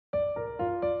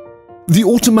The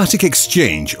automatic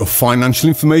exchange of financial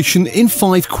information in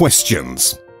 5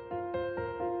 questions.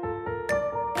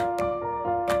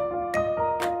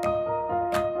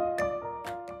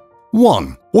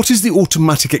 One. What is the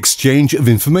automatic exchange of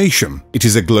information? It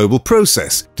is a global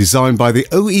process designed by the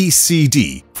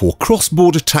OECD for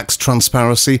cross-border tax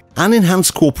transparency and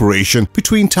enhanced cooperation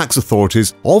between tax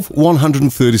authorities of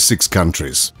 136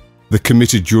 countries. The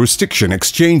committed jurisdiction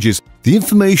exchanges the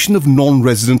information of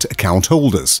non-resident account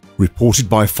holders, reported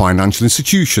by financial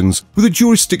institutions with a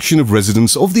jurisdiction of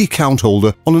residence of the account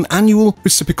holder on an annual,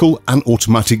 reciprocal and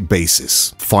automatic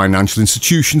basis. Financial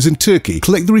institutions in Turkey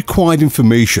collect the required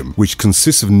information, which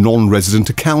consists of non-resident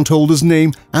account holder's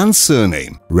name and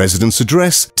surname, residence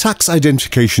address, tax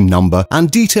identification number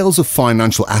and details of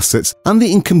financial assets and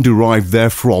the income derived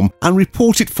therefrom, and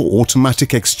report it for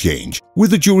automatic exchange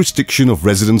with the jurisdiction of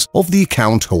residence of the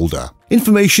account holder.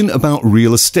 Information about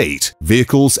real estate,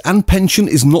 vehicles and pension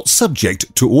is not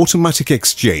subject to automatic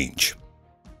exchange.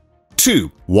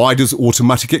 2. Why does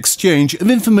automatic exchange of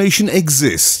information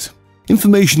exist?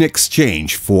 Information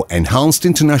exchange for enhanced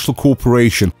international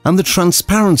cooperation and the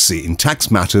transparency in tax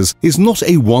matters is not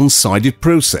a one-sided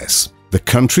process. The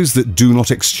countries that do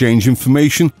not exchange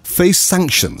information face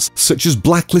sanctions such as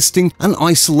blacklisting and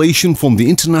isolation from the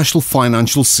international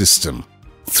financial system.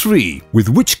 3. With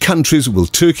which countries will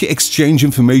Turkey exchange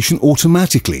information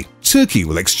automatically? Turkey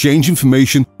will exchange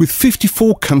information with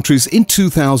 54 countries in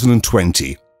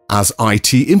 2020, as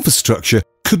IT infrastructure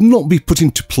could not be put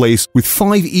into place with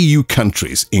 5 EU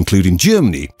countries, including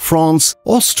Germany, France,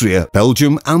 Austria,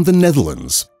 Belgium and the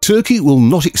Netherlands. Turkey will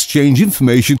not exchange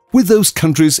information with those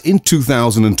countries in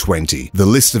 2020. The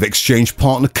list of exchange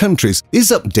partner countries is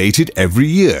updated every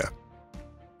year.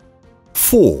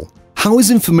 4. How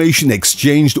is information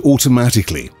exchanged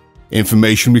automatically?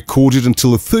 Information recorded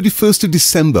until the 31st of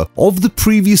December of the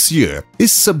previous year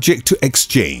is subject to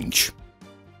exchange.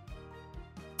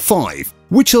 5.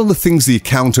 Which are the things the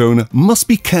account owner must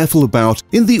be careful about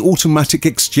in the automatic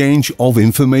exchange of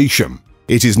information?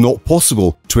 It is not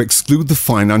possible to exclude the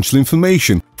financial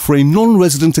information for a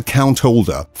non-resident account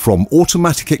holder from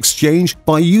automatic exchange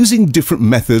by using different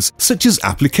methods such as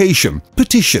application,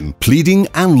 petition, pleading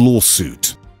and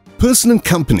lawsuit. Persons and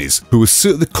companies who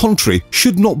assert the contrary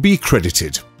should not be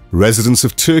credited. Residents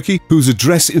of Turkey whose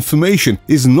address information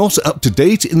is not up to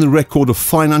date in the record of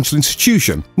financial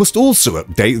institution must also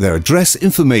update their address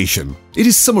information. It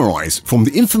is summarized from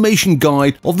the Information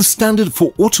Guide of the Standard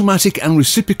for Automatic and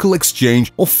Reciprocal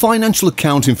Exchange of Financial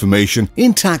Account Information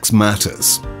in Tax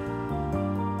Matters.